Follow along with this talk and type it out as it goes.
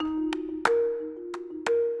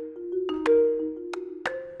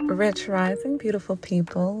Rich Rising, beautiful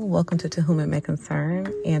people. Welcome to Whom It May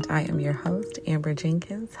Concern. And I am your host, Amber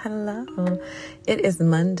Jenkins. Hello. It is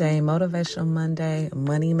Monday, Motivational Monday,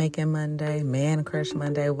 Money Making Monday, Man Crush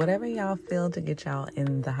Monday, whatever y'all feel to get y'all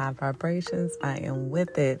in the high vibrations. I am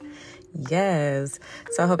with it. Yes.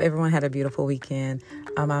 So I hope everyone had a beautiful weekend.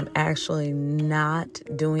 I'm actually not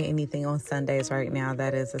doing anything on Sundays right now.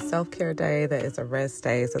 That is a self-care day. That is a rest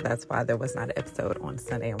day. So that's why there was not an episode on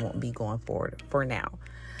Sunday and won't be going forward for now.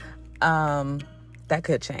 That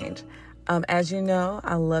could change. As you know,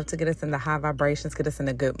 I love to get us in the high vibrations, get us in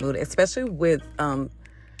a good mood, especially with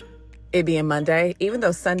it being Monday. Even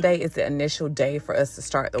though Sunday is the initial day for us to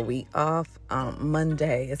start the week off,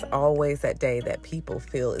 Monday is always that day that people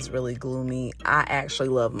feel is really gloomy. I actually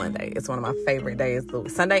love Monday. It's one of my favorite days.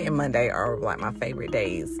 Sunday and Monday are like my favorite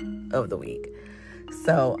days of the week.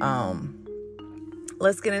 So,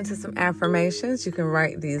 let's get into some affirmations. You can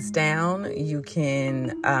write these down. You can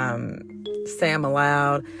say them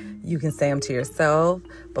aloud. You can say them to yourself.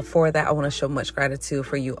 Before that, I want to show much gratitude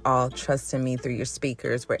for you all trusting me through your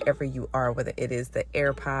speakers, wherever you are, whether it is the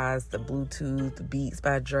AirPods, the Bluetooth, the Beats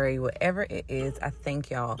by Dre, whatever it is. I thank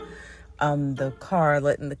y'all. The car,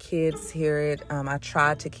 letting the kids hear it. I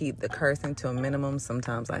try to keep the cursing to a minimum.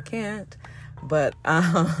 Sometimes I can't. But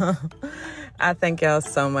I thank y'all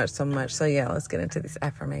so much. So yeah, let's get into these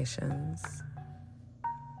affirmations.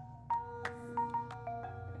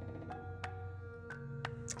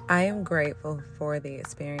 I am grateful for the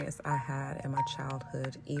experience I had in my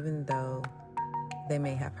childhood, even though they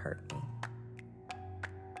may have hurt me.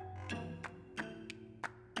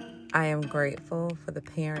 I am grateful for the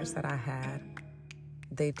parents that I had.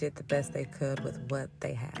 They did the best they could with what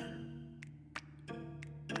they had.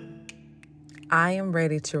 I am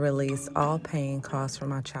ready to release all pain caused from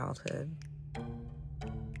my childhood.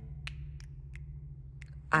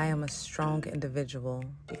 I am a strong individual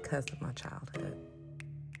because of my childhood.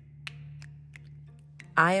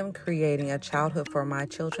 I am creating a childhood for my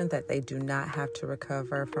children that they do not have to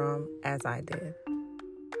recover from as I did.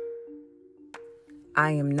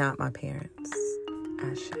 I am not my parents.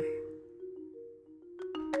 Ashe.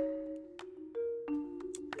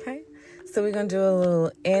 Okay, so we're going to do a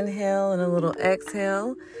little inhale and a little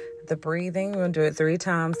exhale. The breathing, we're going to do it 3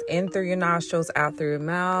 times. In through your nostrils, out through your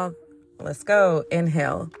mouth. Let's go.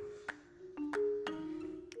 Inhale.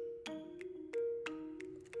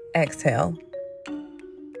 Exhale.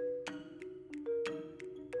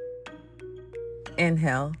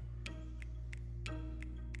 Inhale.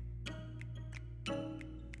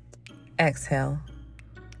 Exhale.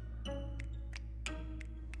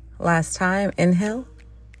 Last time, inhale.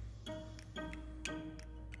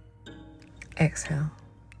 Exhale.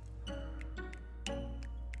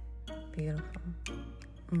 Beautiful.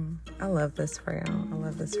 I love this for y'all. I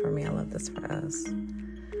love this for me. I love this for us.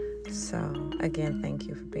 So, again, thank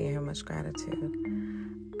you for being here. Much gratitude.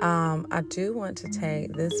 I do want to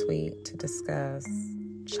take this week to discuss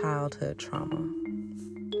childhood trauma.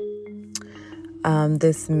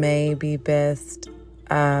 This may be best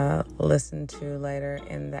listened to later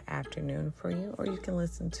in the afternoon for you, or you can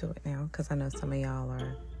listen to it now because I know some of y'all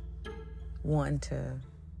are wanting to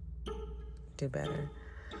do better.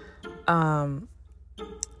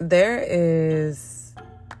 There is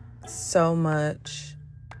so much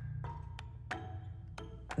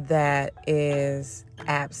that is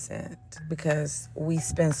absent because we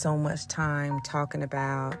spend so much time talking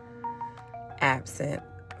about absent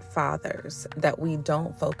fathers that we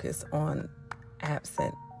don't focus on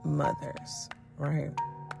absent mothers, right?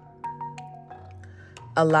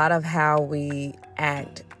 A lot of how we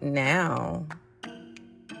act now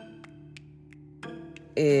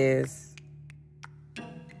is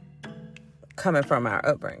coming from our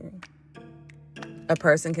upbringing. A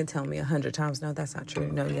person can tell me 100 times, no, that's not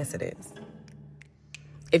true. No, yes, it is.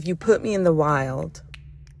 If you put me in the wild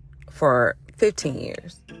for 15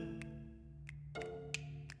 years,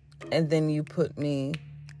 and then you put me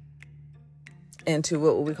into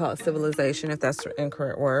what we call civilization, if that's the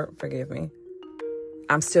incorrect word, forgive me,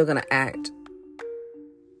 I'm still going to act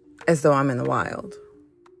as though I'm in the wild.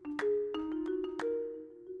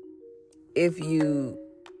 If you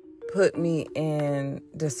put me in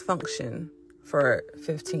dysfunction for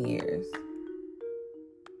 15 years,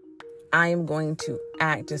 I am going to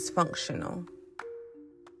act dysfunctional.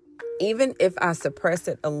 Even if I suppress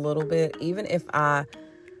it a little bit, even if I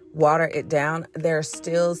water it down, there are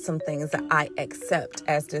still some things that I accept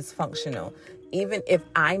as dysfunctional. Even if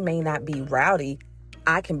I may not be rowdy,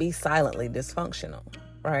 I can be silently dysfunctional,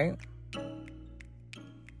 right?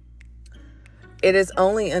 It is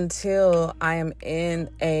only until I am in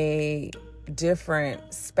a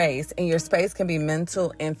different space, and your space can be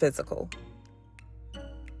mental and physical.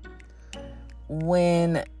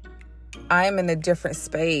 When I'm in a different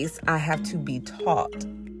space, I have to be taught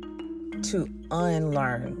to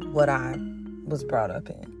unlearn what I was brought up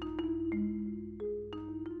in.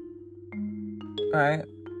 Right?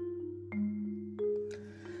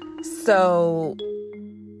 So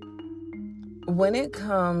when it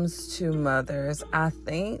comes to mothers, I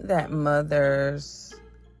think that mothers,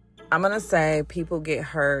 I'm going to say people get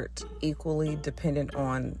hurt equally dependent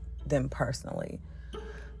on them personally.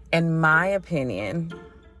 In my opinion,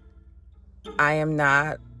 I am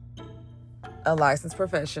not a licensed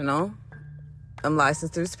professional. I'm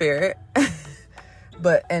licensed through Spirit.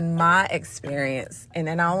 But in my experience, and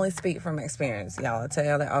I only speak from experience, y'all. I tell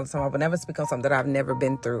y'all that all the time. I would never speak on something that I've never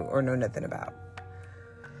been through or know nothing about.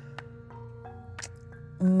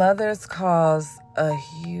 Mothers cause a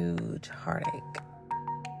huge heartache.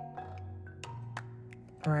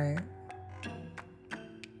 Right?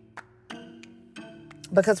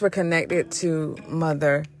 Because we're connected to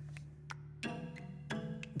mother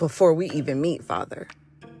before we even meet father.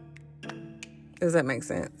 Does that make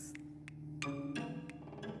sense?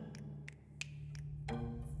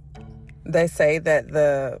 They say that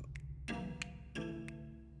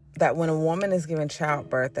that when a woman is given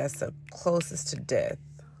childbirth, that's the closest to death.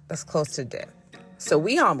 That's close to death. So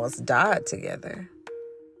we almost died together.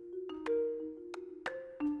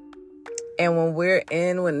 And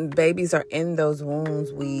when babies are in those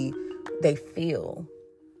wombs, they feel.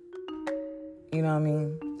 You know what I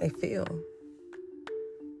mean? They feel.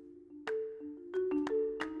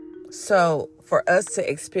 So for us to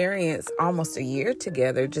experience almost a year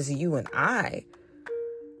together, just you and I,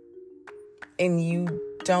 and you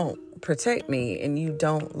don't protect me, and you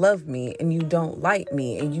don't love me, and you don't like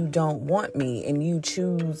me, and you don't want me, and you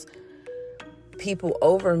choose people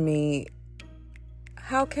over me,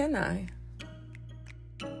 how can I?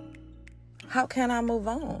 How can I move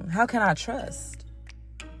on? How can I trust?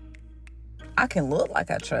 I can look like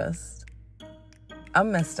I trust.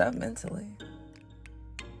 I'm messed up mentally.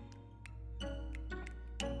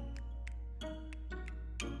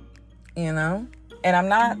 You know?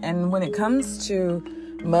 And when it comes to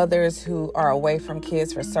mothers who are away from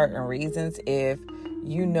kids for certain reasons, if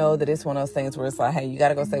you know that it's one of those things where it's like, hey, you got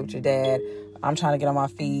to go stay with your dad, I'm trying to get on my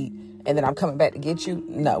feet, and then I'm coming back to get you.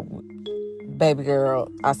 No, baby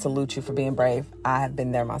girl, I salute you for being brave. I have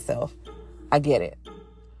been there myself. I get it.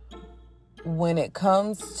 When it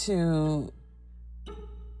comes to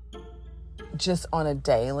just on a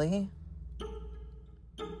daily,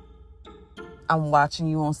 I'm watching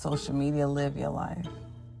you on social media live your life,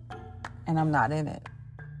 and I'm not in it.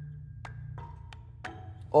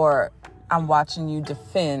 Or I'm watching you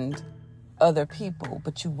defend other people,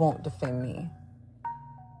 but you won't defend me.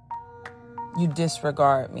 You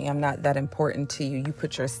disregard me. I'm not that important to you. You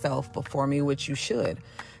put yourself before me, which you should,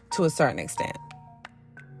 to a certain extent.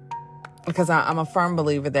 Because I'm a firm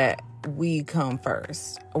believer that we come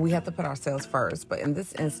first. We have to put ourselves first. But in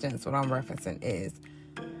this instance, what I'm referencing is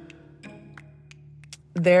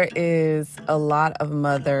there is a lot of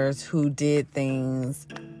mothers who did things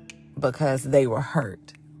because they were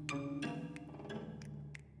hurt.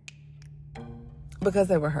 Because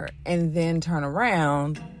they were hurt. And then turn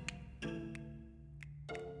around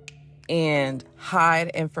and hide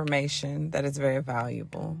information that is very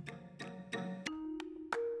valuable.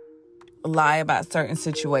 Lie about certain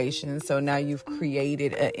situations. So now you've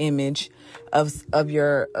created an image of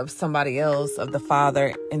somebody else, of the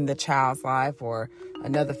father in the child's life or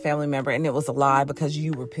another family member, and it was a lie because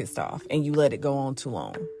you were pissed off and you let it go on too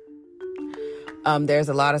long. There's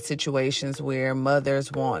a lot of situations where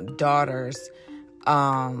mothers want daughters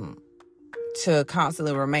to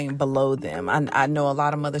constantly remain below them. I know a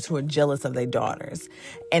lot of mothers who are jealous of their daughters.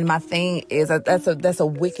 And my thing is that's a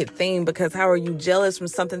wicked thing, because how are you jealous from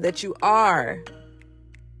something that you are?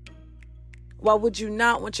 Why would you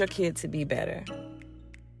not want your kid to be better?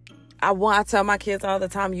 I tell my kids all the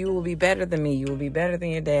time, you will be better than me. You will be better than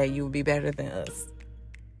your dad. You will be better than us.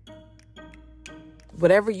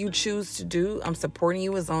 Whatever you choose to do, I'm supporting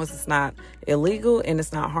you as long as it's not illegal and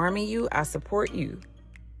it's not harming you. I support you.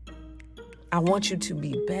 I want you to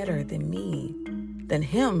be better than me, than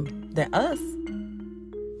him, than us.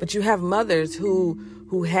 But you have mothers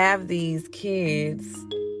who have these kids.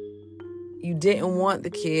 You didn't want the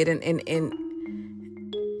kid, and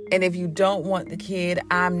if you don't want the kid,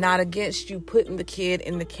 I'm not against you putting the kid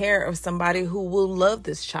in the care of somebody who will love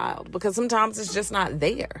this child, because sometimes it's just not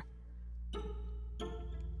there.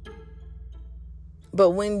 But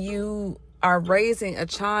when you are raising a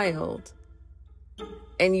child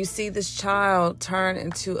And you see this child turn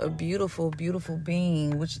into a beautiful, beautiful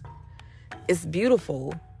being, which is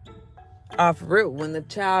beautiful off rip when the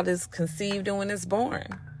child is conceived and when it's born.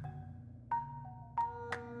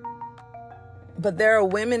 But there are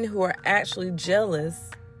women who are actually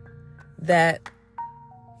jealous that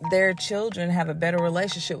their children have a better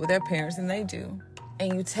relationship with their parents than they do.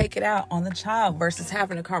 And you take it out on the child versus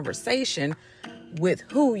having a conversation with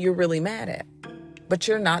who you're really mad at. But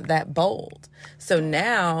you're not that bold. So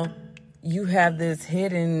now you have this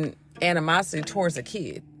hidden animosity towards a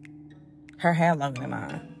kid. Her hair longer than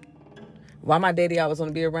mine. Why my daddy always want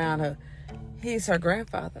to be around her? He's her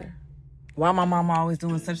grandfather. Why my mama always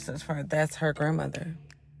doing such and such for her? That's her grandmother.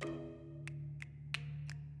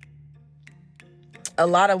 A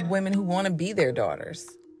lot of women who want to be their daughters.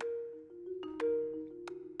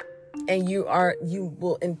 And you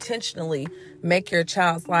will intentionally make your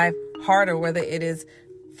child's life harder, whether it is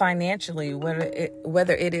financially,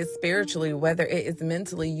 whether it is spiritually, whether it is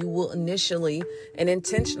mentally. You will initially and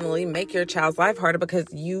intentionally make your child's life harder because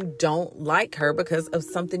you don't like her because of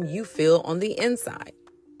something you feel on the inside.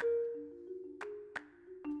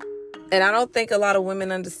 And I don't think a lot of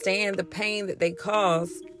women understand the pain that they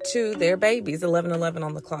cause to their babies. 11:11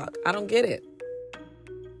 on the clock. I don't get it.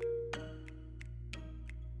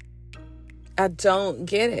 I don't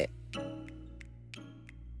get it.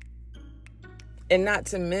 And not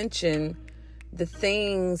to mention the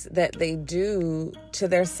things that they do to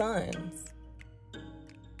their sons.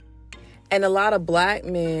 And a lot of black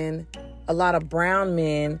men, a lot of brown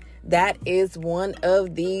men, that is one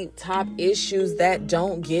of the top issues that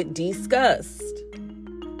don't get discussed.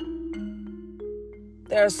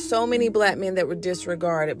 There are so many black men that were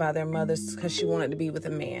disregarded by their mothers because she wanted to be with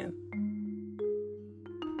a man.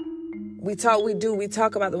 We talk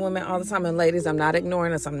about the women all the time. And ladies, I'm not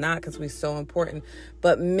ignoring us. I'm not, because we're so important.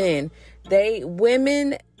 But men,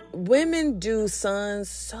 women do sons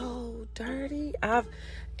so dirty.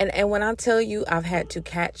 And when I tell you, I've had to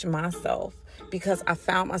catch myself because I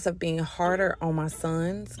found myself being harder on my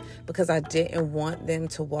sons because I didn't want them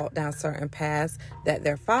to walk down certain paths that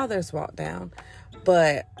their fathers walked down,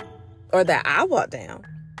 or that I walked down.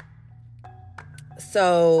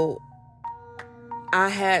 So I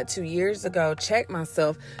had to years ago check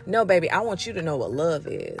myself. No, baby, I want you to know what love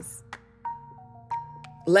is.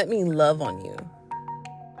 Let me love on you.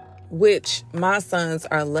 Which my sons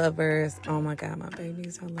are lovers. Oh my God, my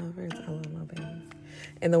babies are lovers. I love my babies.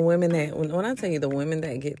 And the women that, when I tell you the women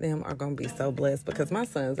that get them are going to be so blessed because my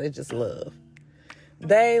sons, they just love.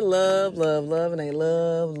 They love, and they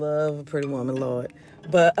love a pretty woman, Lord.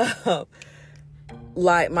 But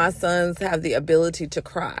like my sons have the ability to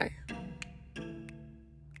cry.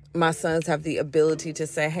 My sons have the ability to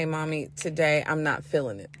say, hey, mommy, today I'm not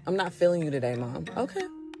feeling it. I'm not feeling you today, mom. Okay.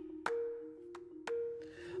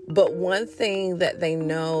 But one thing that they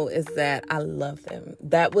know is that I love them.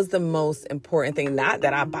 That was the most important thing. Not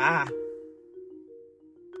that I buy.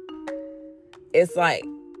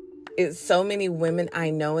 It's so many women I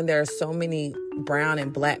know, and there are so many brown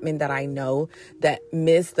and black men that I know that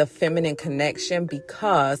miss the feminine connection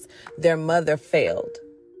because their mother failed.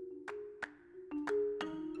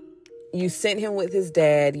 You sent him with his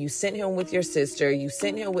dad, you sent him with your sister, you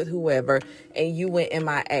sent him with whoever, and you went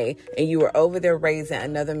MIA, and you were over there raising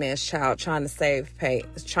another man's child trying to save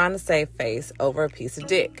face over a piece of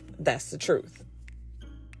dick. That's the truth.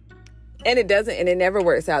 And it never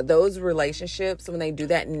works out. Those relationships, when they do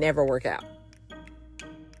that, never work out.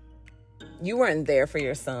 You weren't there for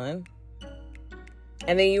your son.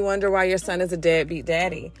 And then you wonder why your son is a deadbeat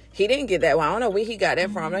daddy. He didn't get that. Well, I don't know where he got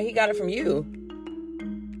that from. No, he got it from you.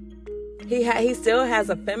 He still has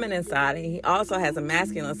a feminine side, and he also has a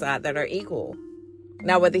masculine side that are equal.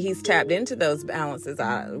 Now, whether he's tapped into those balances,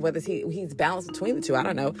 whether he's balanced between the two, I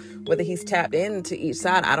don't know. Whether he's tapped into each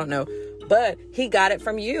side, I don't know. But he got it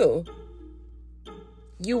from you.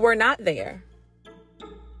 You were not there.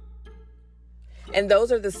 And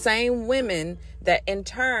those are the same women that in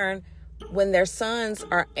turn, when their sons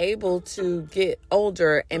are able to get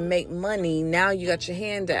older and make money, now you got your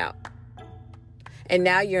hand out. And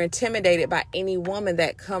now you're intimidated by any woman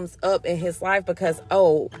that comes up in his life because,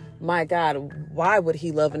 oh my God, why would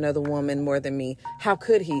he love another woman more than me? How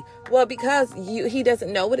could he? Well, because he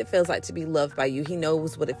doesn't know what it feels like to be loved by you. He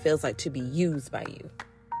knows what it feels like to be used by you.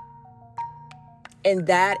 And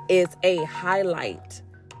that is a highlight.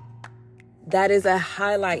 That is a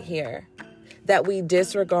highlight here that we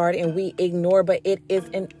disregard and we ignore, but it is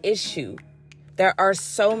an issue. There are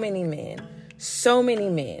so many men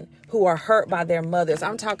who are hurt by their mothers.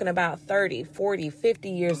 I'm talking about 30, 40, 50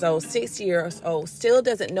 years old, 60 years old, still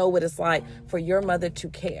doesn't know what it's like for your mother to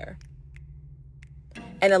care.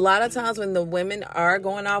 And a lot of times when the women are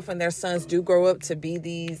going off and their sons do grow up to be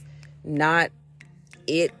these not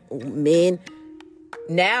it men,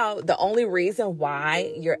 now the only reason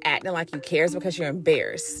why you're acting like you care is because you're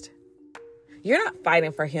embarrassed. You're not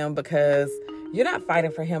fighting for him because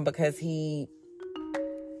he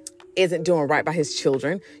isn't doing right by his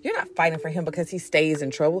children. You're not fighting for him because he stays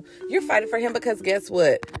in trouble. You're fighting for him because guess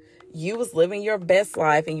what? You was living your best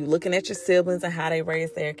life and you looking at your siblings and how they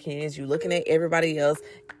raise their kids. You looking at everybody else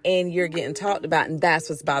and you're getting talked about, and that's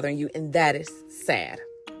what's bothering you. And that is sad.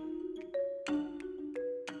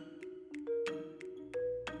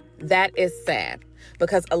 That is sad.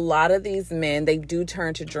 Because a lot of these men, they do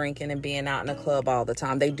turn to drinking and being out in the club all the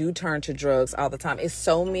time. They do turn to drugs all the time. It's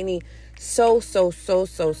so many, so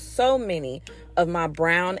many of my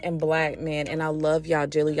brown and black men. And I love y'all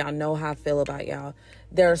dearly. Y'all know how I feel about y'all.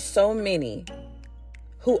 There are so many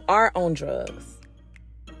who are on drugs.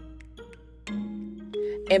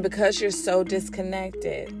 And because you're so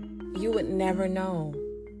disconnected, you would never know.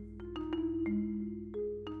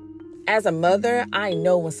 As a mother, I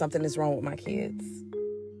know when something is wrong with my kids.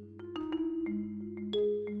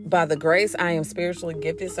 By the grace, I am spiritually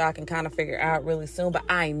gifted, so I can kind of figure out really soon. But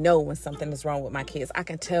I know when something is wrong with my kids. I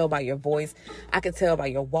can tell by your voice. I can tell by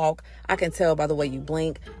your walk. I can tell by the way you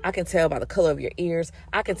blink. I can tell by the color of your ears.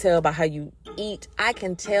 I can tell by how you eat. I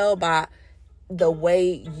can tell by the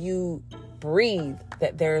way you breathe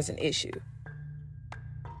that there is an issue.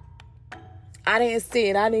 I didn't see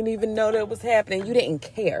it. I didn't even know that was happening. You didn't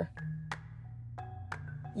care.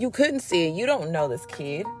 You couldn't see it. You don't know this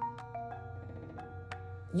kid.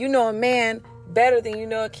 You know a man better than you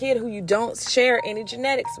know a kid who you don't share any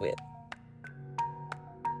genetics with.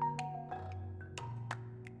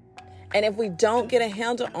 And if we don't get a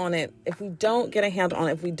handle on it, if we don't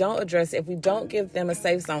address it, if we don't give them a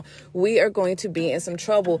safe zone, we are going to be in some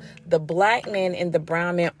trouble. The black men and the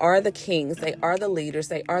brown men are the kings. They are the leaders.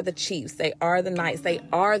 They are the chiefs. They are the knights. They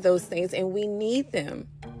are those things, and we need them.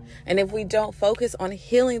 And if we don't focus on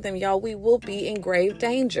healing them, y'all, we will be in grave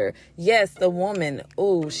danger. Yes, the woman,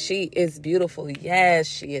 oh, she is beautiful. Yes,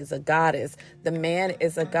 she is a goddess. The man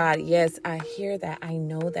is a god. Yes, I hear that. I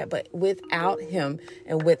know that. But without him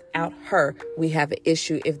and without her, we have an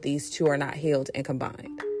issue if these two are not healed and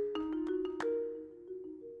combined.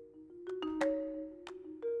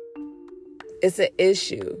 It's an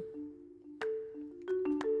issue.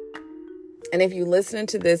 And if you're listening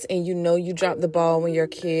to this and you know you dropped the ball when your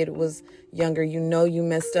kid was younger, you know you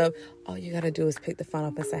messed up, all you got to do is pick the phone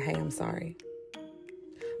up and say, hey, I'm sorry.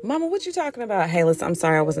 Mama, what you talking about? Hey, listen, I'm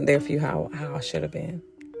sorry I wasn't there for you how I should have been.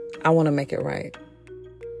 I want to make it right.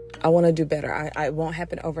 I want to do better. It won't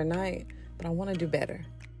happen overnight, but I want to do better.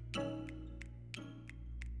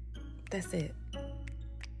 That's it.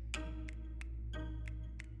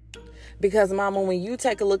 Because, Mama, when you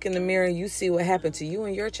take a look in the mirror, you see what happened to you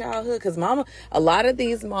in your childhood. Because, Mama, a lot of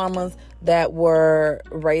these mamas that were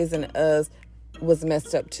raising us was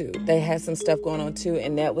messed up, too. They had some stuff going on, too.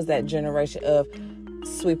 And that was that generation of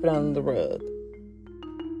sweep it under the rug.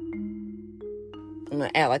 I'm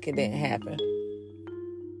going to act like it didn't happen.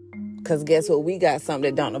 Because guess what? We got something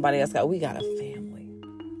that don't nobody else got. We got a family.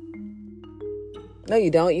 No,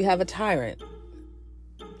 you don't. You have a tyrant.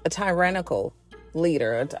 A tyrannical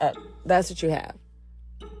leader. That's what you have.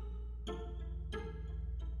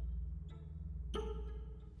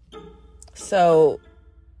 So,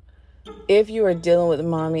 if you are dealing with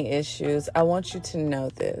mommy issues, I want you to know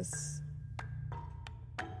this.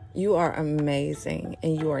 You are amazing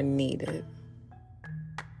and you are needed.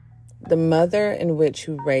 The mother in which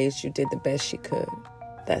who raised you did the best she could.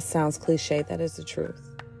 That sounds cliche. That is the truth.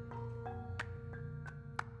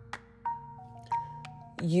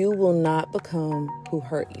 You will not become who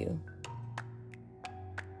hurt you.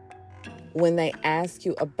 When they ask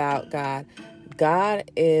you about God, God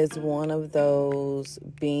is one of those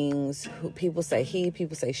beings who people say he,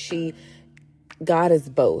 people say she. God is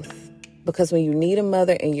both. Because when you need a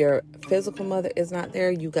mother and your physical mother is not there,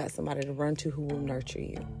 you got somebody to run to who will nurture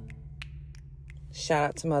you. Shout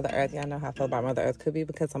out to Mother Earth. Y'all know how I feel about Mother Earth. Could be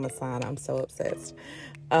because I'm a sign. I'm so obsessed.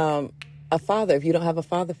 A father, if you don't have a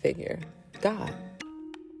father figure, God,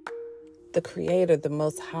 the Creator, the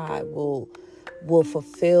Most High, will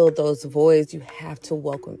fulfill those voids. You have to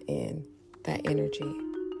welcome in that energy.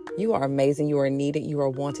 You are amazing. You are needed. You are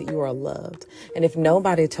wanted. You are loved. And if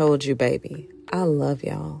nobody told you, baby, I love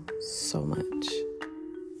y'all so much.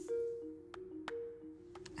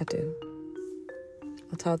 I do.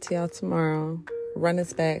 I'll talk to y'all tomorrow. Run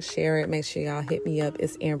this back, share it. Make sure y'all hit me up.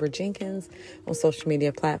 It's Amber Jenkins on social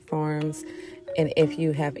media platforms. And if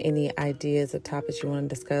you have any ideas of topics you want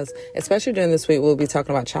to discuss, especially during this week, we'll be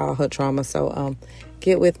talking about childhood trauma. So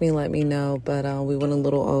get with me, let me know. But we went a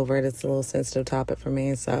little over it. It's a little sensitive topic for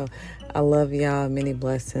me. So I love y'all. Many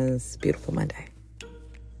blessings. Beautiful Monday.